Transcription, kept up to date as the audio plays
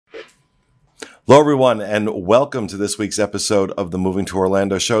Hello, everyone, and welcome to this week's episode of the Moving to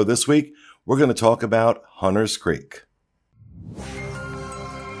Orlando show. This week, we're going to talk about Hunters Creek.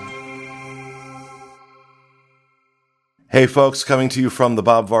 Hey, folks, coming to you from the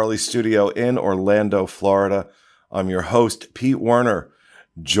Bob Varley studio in Orlando, Florida. I'm your host, Pete Werner,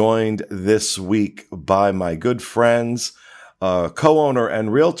 joined this week by my good friends, co-owner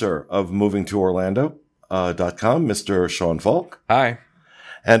and realtor of MovingToOrlando.com, Mr. Sean Falk. Hi.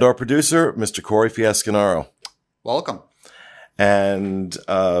 And our producer, Mr. Corey Fiasconaro. Welcome. And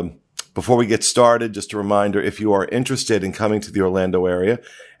before we get started, just a reminder, if you are interested in coming to the Orlando area,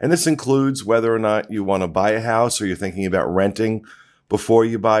 and this includes whether or not you want to buy a house or you're thinking about renting before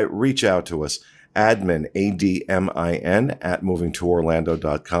you buy, reach out to us, admin, ADMIN, at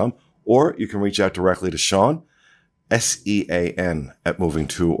movingtoorlando.com, or you can reach out directly to Sean, SEAN, at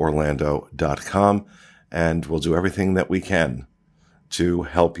movingtoorlando.com, and we'll do everything that we can to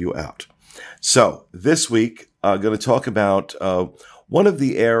help you out. So this week, I'm going to talk about one of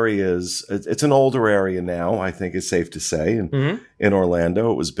the areas. It's an older area now, I think it's safe to say, in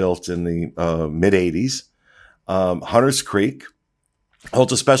Orlando. It was built in the mid-'80s. Hunters Creek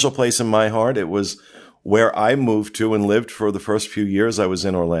holds a special place in my heart. It was where I moved to and lived for the first few years I was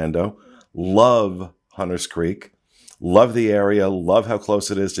in Orlando. Love Hunters Creek. Love the area. Love how close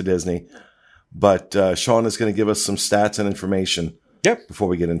it is to Disney. But Sean is going to give us some stats and information before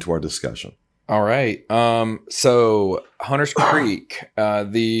we get into our discussion. All right. So Hunters Creek,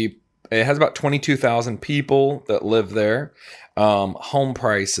 it has about 22,000 people that live there. Home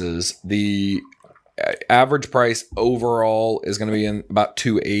prices, the average price overall is going to be in about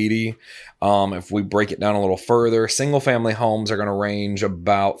 $280. If we break it down a little further, single family homes are going to range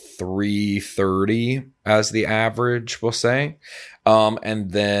about $330 as the average, we'll say.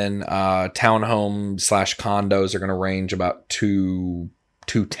 And then townhomes / condos are going to range about $210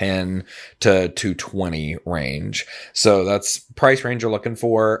 to $220 range. So that's price range you're looking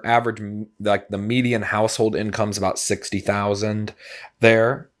for. Average, like the median household income is about $60,000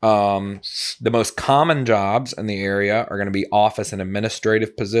 there. The most common jobs in the area are going to be office and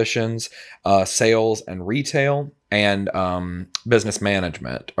administrative positions, sales and retail, and business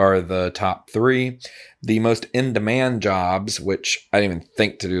management are the top three. The most in-demand jobs, which I didn't even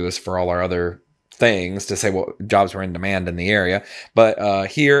think to do this for all our other things to say what jobs were in demand in the area, but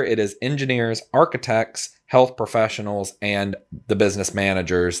here it is engineers, architects, health professionals, and the business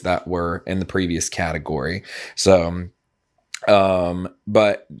managers that were in the previous category. So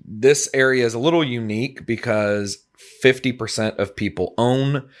but this area is a little unique because 50% of people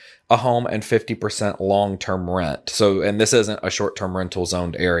own a home and 50% long-term rent. So, and this isn't a short-term rental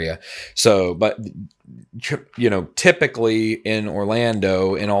zoned area. So, but typically in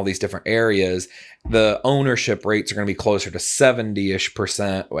Orlando, in all these different areas, the ownership rates are going to be closer to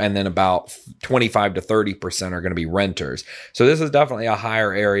 70-ish%, and then about 25 to 30% are going to be renters. So this is definitely a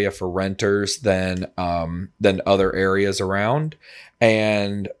higher area for renters than other areas around.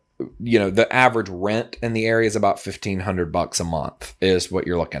 And the average rent in the area is about $1,500 a month is what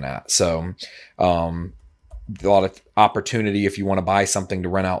you're looking at. So, a lot of opportunity if you want to buy something to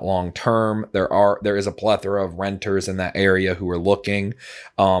rent out long term. There is a plethora of renters in that area who are looking,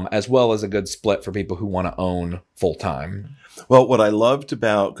 as well as a good split for people who want to own full time. Well, what I loved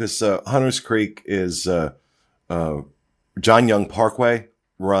about, because Hunters Creek is John Young Parkway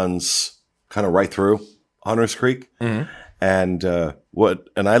runs kind of right through Hunters Creek. Mm-hmm. And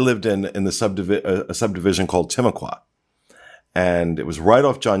I lived in the subdivision called Timucua, and it was right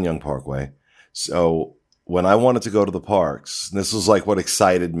off John Young Parkway. So when I wanted to go to the parks, this was like what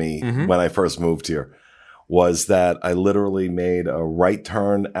excited me when I first moved here, was that I literally made a right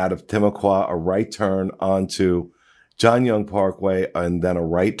turn out of Timucua, a right turn onto John Young Parkway, and then a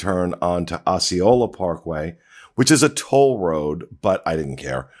right turn onto Osceola Parkway, which is a toll road, but I didn't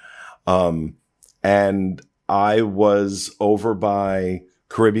care. And I was over by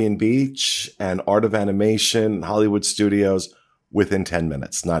Caribbean Beach and Art of Animation, Hollywood Studios within 10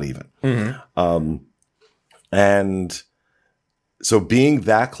 minutes, not even. Mm-hmm. And so being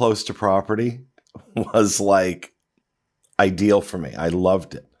that close to property was like ideal for me. I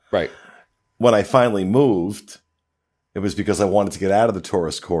loved it. Right. When I finally moved, it was because I wanted to get out of the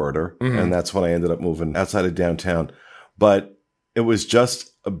tourist corridor. Mm-hmm. And that's when I ended up moving outside of downtown. But it was just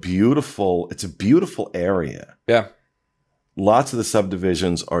it's a beautiful area. Yeah. Lots of the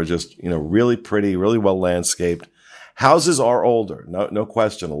subdivisions are just, really pretty, really well landscaped. Houses are older, no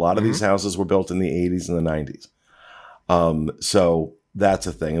question. A lot of these houses were built in the 80s and the 90s. So that's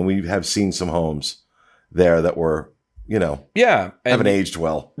a thing. And we have seen some homes there that were, Yeah. haven't aged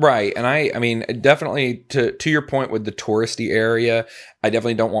well. Right. And I mean, definitely to your point with the touristy area, I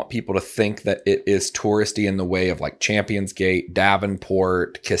definitely don't want people to think that it is touristy in the way of like Champions Gate,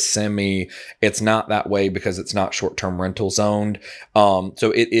 Davenport, Kissimmee. It's not that way because it's not short-term rental zoned.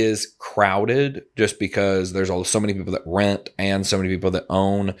 So it is crowded just because there's so many people that rent and so many people that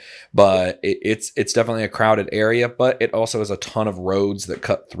own, but it's definitely a crowded area, but it also has a ton of roads that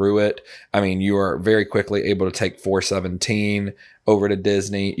cut through it. I mean, you are very quickly able to take 417 over to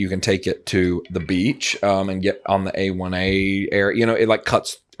Disney. You can take it to the beach and get on the A1A area. It like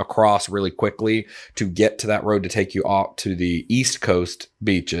cuts across really quickly to get to that road to take you off to the East Coast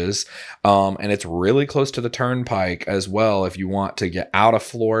beaches. And it's really close to the Turnpike as well if you want to get out of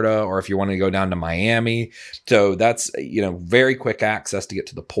Florida or if you want to go down to Miami. So that's, very quick access to get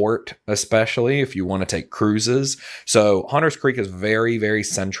to the port, especially if you want to take cruises. So Hunters Creek is very, very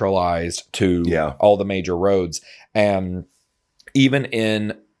centralized to all the major roads. And even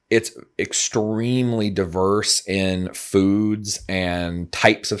it's extremely diverse in foods and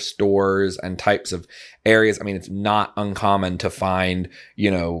types of stores and types of areas. I mean, it's not uncommon to find,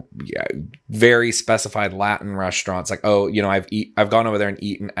 very specified Latin restaurants. Like, I've gone over there and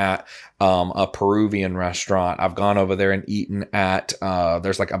eaten at a Peruvian restaurant. I've gone over there and eaten at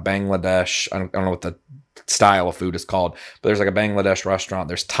there's like a Bangladesh. I don't know what the style of food is called, but there's like a Bangladesh restaurant.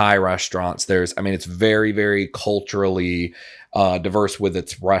 There's Thai restaurants. It's very, very culturally diverse with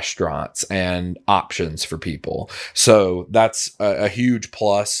its restaurants and options for people. So that's a huge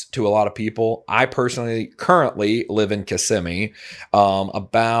plus to a lot of people. I personally currently live in Kissimmee,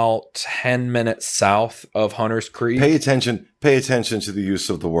 about 10 minutes south of Hunters Creek. Pay attention to the use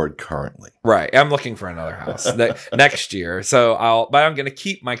of the word currently. Right. I'm looking for another house next year. But I'm going to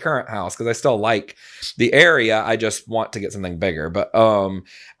keep my current house because I still like the area. I just want to get something bigger. But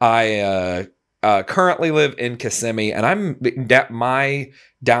I currently live in Kissimmee, and my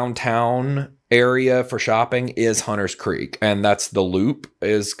downtown area for shopping is Hunters Creek, and that's the Loop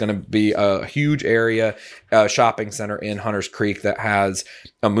is going to be a huge area, shopping center in Hunters Creek that has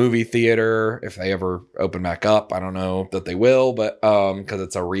a movie theater. If they ever open back up, I don't know that they will, but because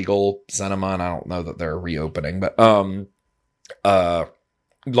it's a Regal Cinema, and I don't know that they're reopening, but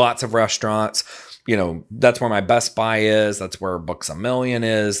lots of restaurants. That's where my Best Buy is. That's where Books A Million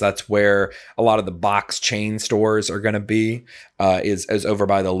is. That's where a lot of the box chain stores are going to be, is over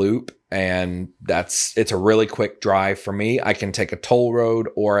by the Loop. And it's a really quick drive for me. I can take a toll road,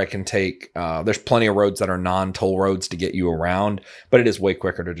 or I can take, there's plenty of roads that are non-toll roads to get you around, but it is way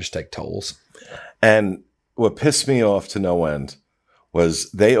quicker to just take tolls. And what pissed me off to no end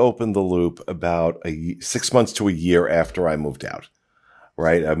was they opened the Loop about 6 months to a year after I moved out,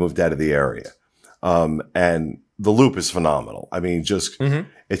 right? I moved out of the area. And the Loop is phenomenal. I mean,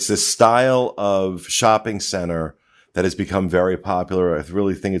 it's this style of shopping center that has become very popular. I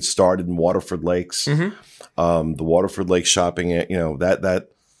really think it started in Waterford Lakes. The Waterford Lakes shopping, that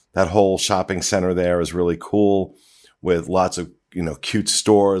whole shopping center there is really cool with lots of, cute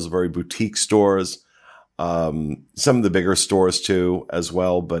stores, very boutique stores. Some of the bigger stores too, as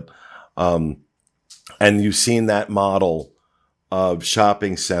well. But, and you've seen that model of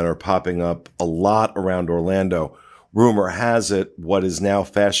shopping center popping up a lot around Orlando. Rumor has it, what is now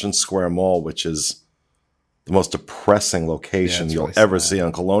Fashion Square Mall, which is the most depressing location you'll ever see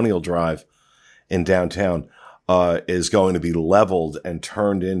on Colonial Drive in downtown, is going to be leveled and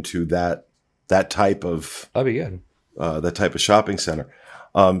turned into that type of that'd be good. That type of shopping center.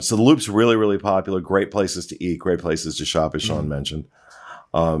 So the Loop's really, really popular. Great places to eat, great places to shop, as Sean mentioned.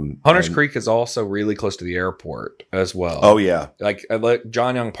 Hunters Creek is also really close to the airport as well. Oh yeah. Like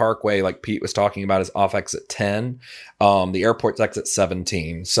John Young Parkway, like Pete was talking about, is off exit 10. The airport's exit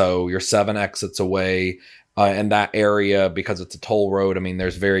 17. So you're 7 exits away. In that area, because it's a toll road, I mean,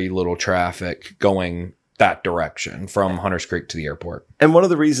 there's very little traffic going that direction from Hunters Creek to the airport. And one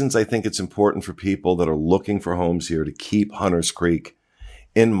of the reasons I think it's important for people that are looking for homes here to keep Hunters Creek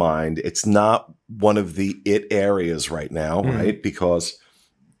in mind, it's not one of the it areas right now, right? Because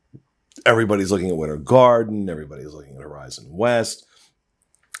everybody's looking at Winter Garden. Everybody's looking at Horizon West.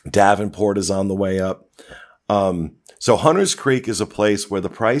 Davenport is on the way up. So Hunters Creek is a place where the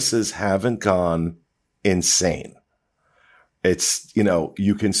prices haven't gone insane. It's,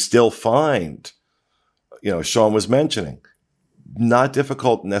 you can still find, Sean was mentioning, not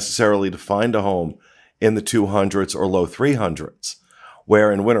difficult necessarily to find a home in the 200s or low 300s,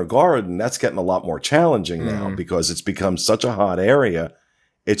 where in Winter Garden, that's getting a lot more challenging now because it's become such a hot area.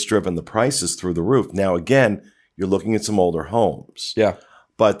 It's driven the prices through the roof. Now, again, you're looking at some older homes. Yeah.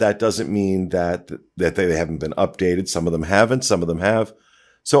 But that doesn't mean that they haven't been updated. Some of them haven't. Some of them have.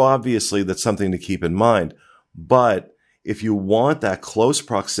 So obviously, that's something to keep in mind. But if you want that close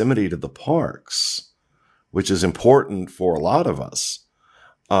proximity to the parks, which is important for a lot of us,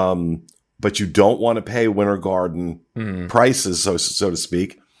 but you don't want to pay Winter Garden prices, so to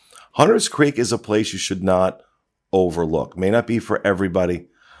speak, Hunters Creek is a place you should not overlook. May not be for everybody,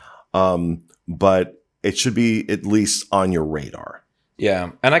 but it should be at least on your radar.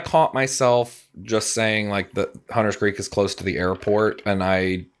 Yeah. And I caught myself just saying like that Hunters Creek is close to the airport, and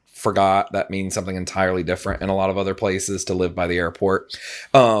I forgot that means something entirely different in a lot of other places to live by the airport.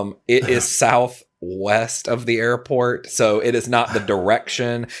 It is southwest of the airport, so it is not the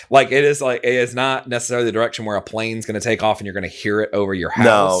direction. It is not necessarily the direction where a plane's going to take off and you're going to hear it over your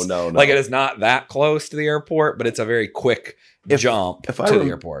house. No. Like, it is not that close to the airport, but it's a very quick jump to the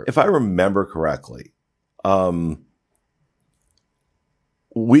airport. If I remember correctly, I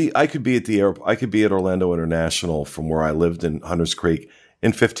could be at the airport. I could be at Orlando International from where I lived in Hunters Creek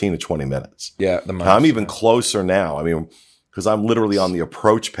in 15 to 20 minutes. Yeah, I'm even closer now. I mean, because I'm literally on the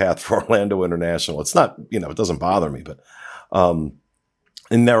approach path for Orlando International. It's not, it doesn't bother me, but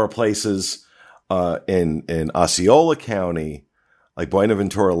and there are places in Osceola County, like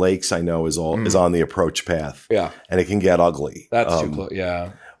Buenaventura Lakes, I know is on the approach path. Yeah, and it can get ugly. That's too close.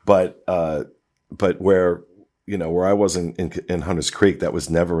 Yeah, but where I was in Hunters Creek, that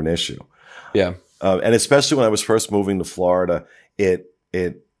was never an issue. Yeah, and especially when I was first moving to Florida, it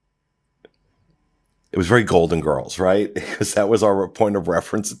was very Golden Girls, right? Because that was our point of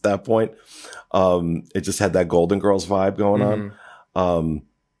reference at that point. It just had that Golden Girls vibe going on,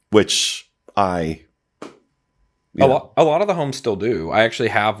 which a lot of the homes still do. I actually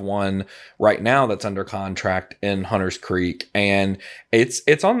have one right now that's under contract in Hunters Creek, and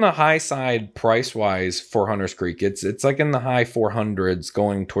it's on the high side price wise for Hunters Creek. It's like in the high 400s,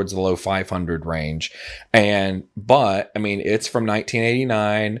 going towards the low 500 range. But I mean, it's from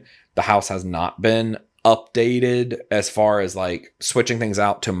 1989. The house has not been updated as far as like switching things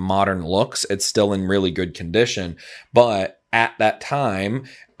out to modern looks. It's still in really good condition, but at that time,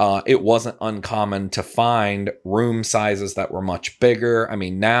 it wasn't uncommon to find room sizes that were much bigger. I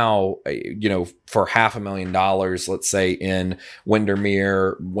mean, now, for $500,000, let's say in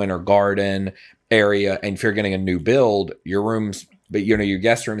Windermere, Winter Garden area, and if you're getting a new build, your rooms, but your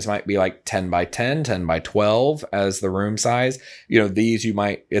guest rooms might be like 10 by 10, 10 by 12 as the room size.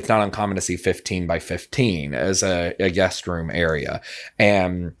 It's not uncommon to see 15 by 15 as a guest room area.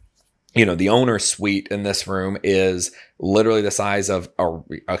 And the owner's suite in this room is literally the size of a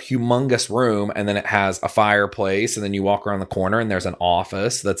humongous room. And then it has a fireplace. And then you walk around the corner and there's an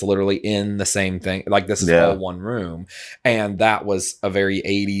office that's literally in the same thing. Like, this is all one room. And that was a very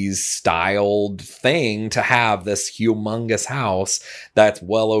 80s styled thing to have this humongous house that's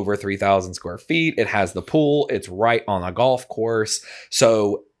well over 3,000 square feet. It has the pool. It's right on a golf course.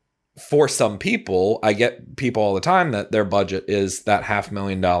 So for some people, I get people all the time that their budget is that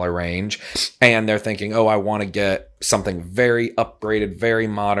 $500,000 range, and they're thinking, oh, I want to get something very upgraded, very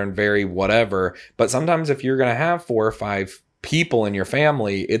modern, very whatever. But sometimes if you're going to have 4 or 5 people in your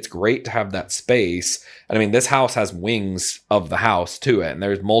family, it's great to have that space. And I mean, this house has wings of the house to it, and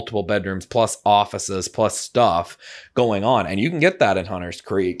there's multiple bedrooms plus offices plus stuff going on, and you can get that in Hunters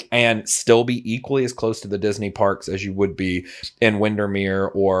Creek and still be equally as close to the Disney parks as you would be in Windermere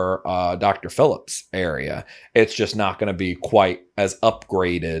or Dr. Phillips area. It's just not going to be quite as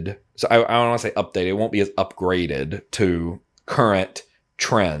upgraded. So I don't want to say updated. It won't be as upgraded to current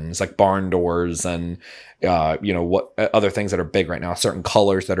trends like barn doors and what other things that are big right now, certain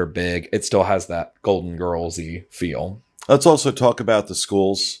colors that are big. It still has that Golden Girls-y feel. Let's also talk about the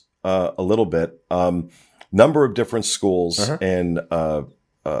schools a little bit. Number of different schools in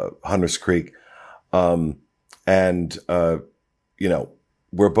Hunters Creek, and we're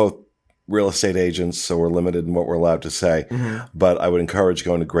both real estate agents, so we're limited in what we're allowed to say. But I would encourage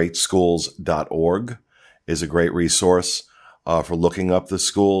going to greatschools.org is a great resource for looking up the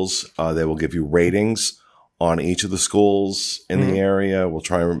schools. They will give you ratings on each of the schools in the area. We'll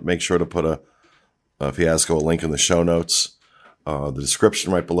try and make sure to put a fiasco, a link in the show notes, the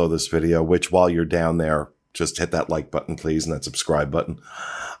description right below this video, which while you're down there, just hit that like button, please, and that subscribe button.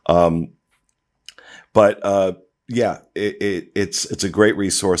 It's a great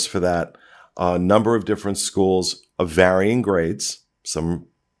resource for that. A number of different schools of varying grades. Some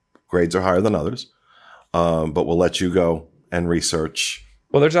grades are higher than others, but we'll let you go and research.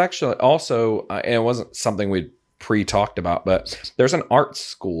 Well, there's actually also, and it wasn't something we'd pre-talked about, but there's an arts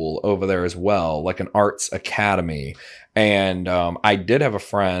school over there as well, like an arts academy. And I did have a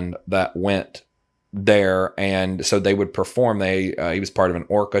friend that went there, and so they would perform. He was part of an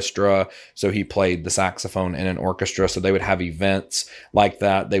orchestra, so he played the saxophone in an orchestra. So they would have events like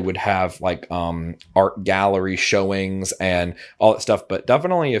that. They would have like art gallery showings and all that stuff. But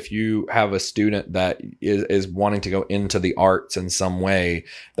definitely, if you have a student that is wanting to go into the arts in some way,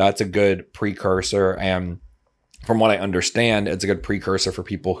 that's a good precursor. And from what I understand, it's a good precursor for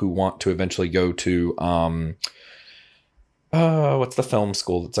people who want to eventually go to what's the film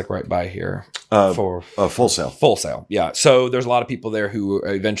school that's like right by here? Full Sail. Full Sail, yeah. So there's a lot of people there who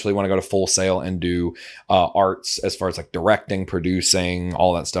eventually want to go to Full Sail and do arts as far as like directing, producing,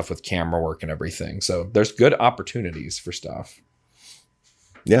 all that stuff with camera work and everything. So there's good opportunities for stuff.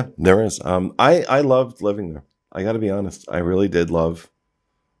 Yeah, there is. I loved living there. I got to be honest. I really did love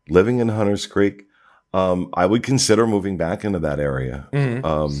living in Hunters Creek. I would consider moving back into that area.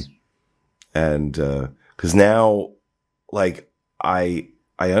 Mm-hmm. And because now, like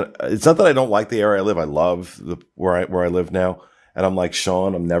it's not that I don't like the area I live. I love where I live now. And I'm like,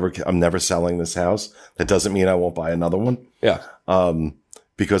 Sean, I'm never selling this house. That doesn't mean I won't buy another one. Yeah.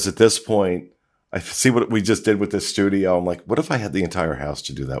 Because at this point, I see what we just did with this studio. I'm like, what if I had the entire house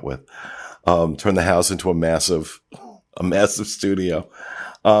to do that with? Turn the house into a massive studio.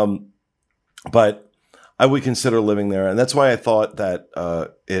 But I would consider living there. And that's why I thought that,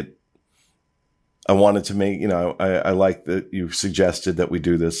 I wanted to make, I like that you suggested that we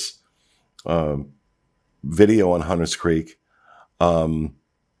do this video on Hunters Creek. And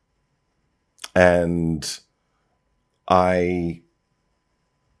I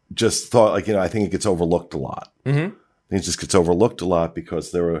just thought, I think it gets overlooked a lot. Mm-hmm. It just gets overlooked a lot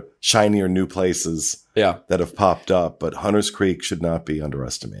because there are shinier new places that have popped up, but Hunters Creek should not be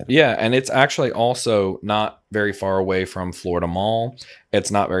underestimated. Yeah, and it's actually also not very far away from Florida Mall.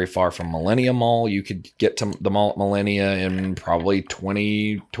 It's not very far from Millennia Mall. You could get to the mall at Millennia in probably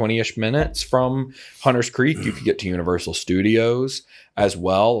 20-ish minutes from Hunters Creek. You could get to Universal Studios as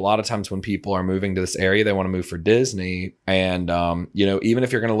well. A lot of times when people are moving to this area, they want to move for Disney. And, even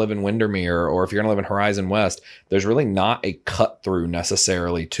if you're going to live in Windermere or if you're going to live in Horizon West, there's really not a cut through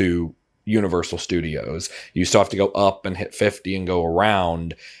necessarily to Universal Studios. You still have to go up and hit 50 and go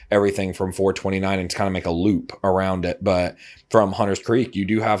around everything from 429 and kind of make a loop around it. But from Hunters Creek, you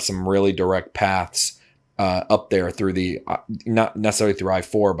do have some really direct paths up there through not necessarily through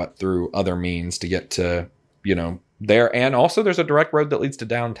I-4, but through other means to get to, there. And also there's a direct road that leads to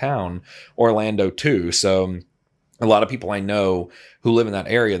downtown Orlando too. So a lot of people I know who live in that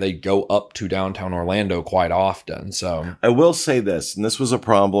area, they go up to downtown Orlando quite often. So I will say this, and this was a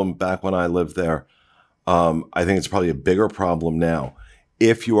problem back when I lived there. I think it's probably a bigger problem now.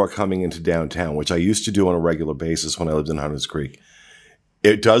 If you are coming into downtown, which I used to do on a regular basis when I lived in Hunters Creek,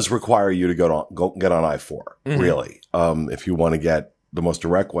 it does require you to go get on I-4, really, if you want to get the most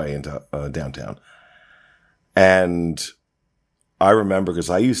direct way into downtown. And I remember because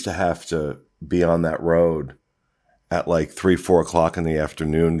I used to have to be on that road at like 3-4 o'clock in the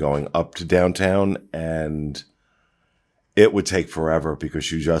afternoon going up to downtown, and it would take forever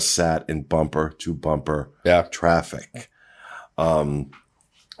because you just sat in bumper to bumper traffic.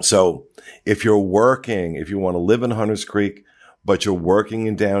 So if you want to live in Hunters Creek, but you're working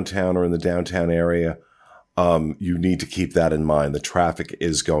in downtown or in the downtown area, you need to keep that in mind. The traffic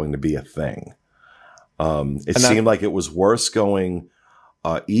is going to be a thing. It seemed like it was worse going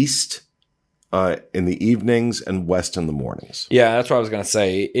east in the evenings and west in the mornings. Yeah, that's what I was going to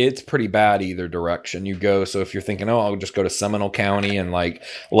say. It's pretty bad either direction you go. So if you're thinking, I'll just go to Seminole County and like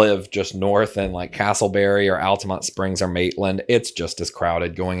live just north in like Castleberry or Altamont Springs or Maitland, it's just as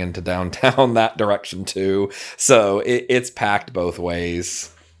crowded going into downtown that direction too. So it's packed both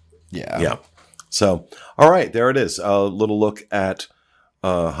ways. Yeah. So, all right, there it is. A little look at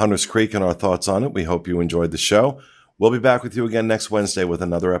Hunters Creek and our thoughts on it. We hope you enjoyed the show. We'll be back with you again next Wednesday with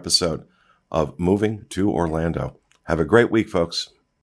another episode of Moving to Orlando. Have a great week, folks.